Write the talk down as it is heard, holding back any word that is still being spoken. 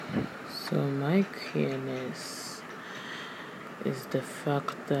So my queerness is the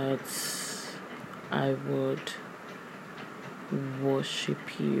fact that I would worship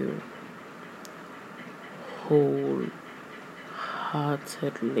you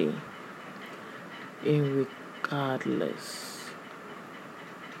wholeheartedly, regardless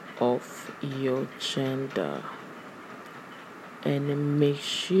of your gender, and make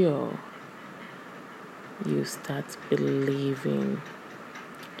sure you start believing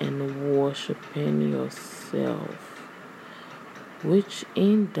and worshiping yourself, which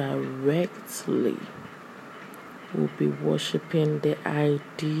indirectly will be worshiping the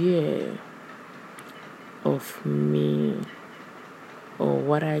idea of me or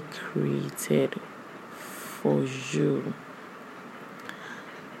what I created for you.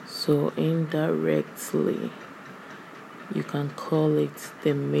 So indirectly, you can call it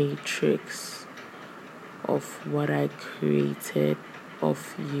the matrix of what I created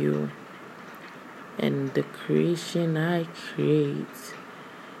of you. And the creation I create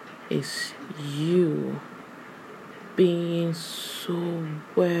is you being so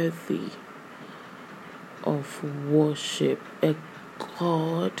worthy of worship, a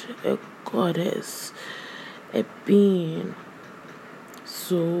god, a goddess, a being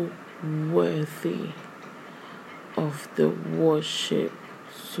so worthy of the worship,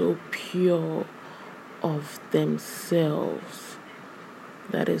 so pure of themselves.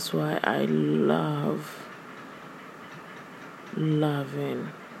 That is why I love loving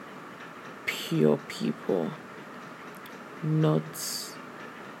pure people, not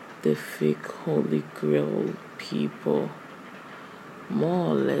the fake holy grail people.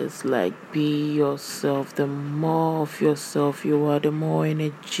 More or less, like, be yourself. The more of yourself you are, the more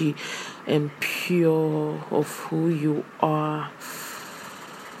energy and pure of who you are,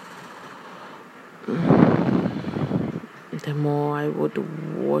 the more I would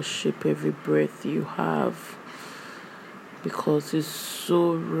worship every breath you have, because it's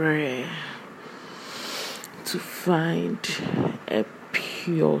so rare to find a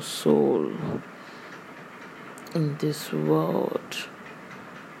pure soul in this world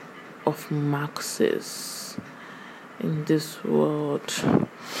of maxes, in this world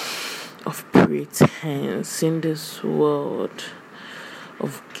of pretense, in this world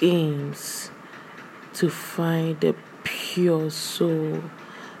of games, to find a pure soul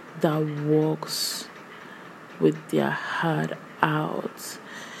that walks with their heart out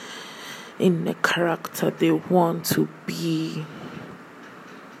in the character they want to be.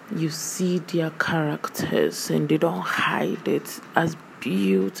 You see their characters and they don't hide it, as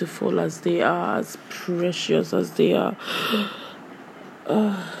beautiful as they are, as precious as they are.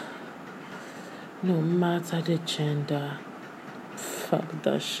 No matter the gender, fuck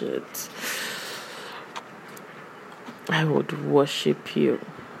that shit. I would worship you.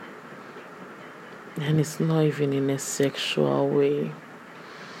 And it's not even in a sexual way,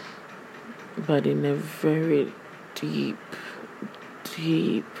 but in a very deep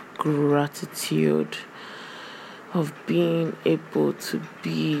gratitude of being able to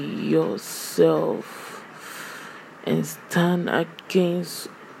be yourself and stand against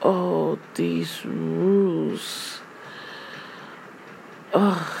all these rules.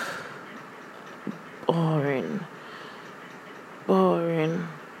 Boring.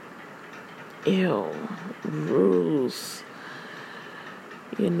 Ew, rules.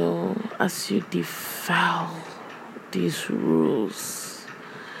 As you defile these rules,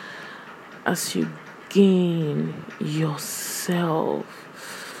 as you gain yourself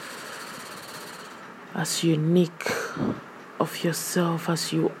as unique of yourself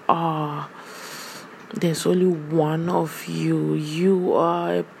as you are, there's only one of you. You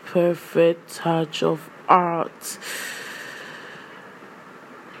are a perfect touch of art.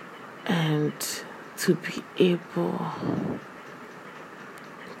 And to be able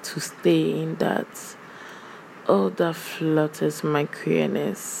to stay in that, that flutters my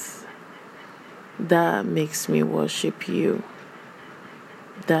queerness. That makes me worship you.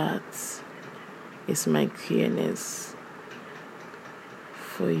 That is my queerness.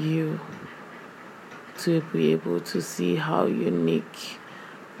 For you to be able to see how unique,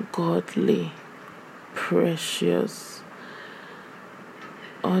 godly, precious,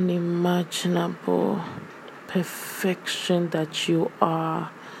 unimaginable perfection that you are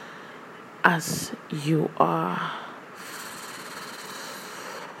as you are.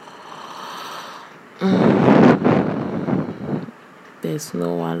 There's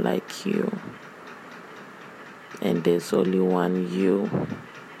no one like you, and there's only one you,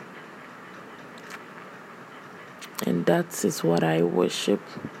 and that is what I worship,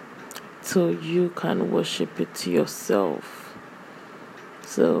 so you can worship it yourself.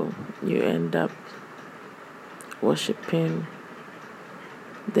 So you end up worshiping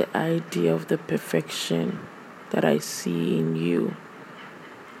the idea of the perfection that I see in you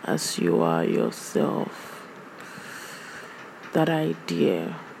as you are yourself. That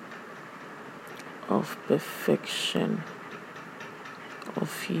idea of perfection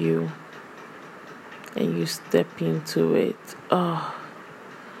of you, and you step into it.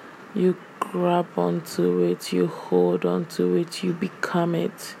 You grab onto it, you hold onto it, you become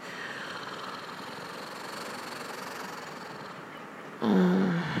it.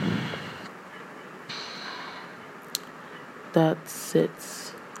 That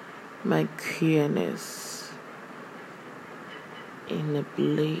sets my queerness in a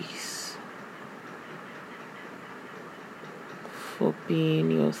place for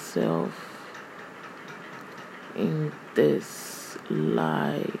being yourself in this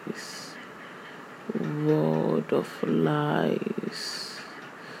lies, world of lies.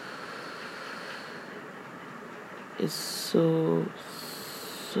 It's so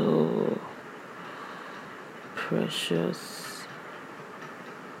precious.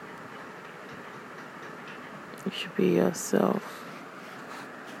 You should be yourself.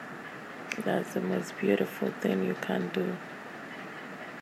 That's the most beautiful thing you can do.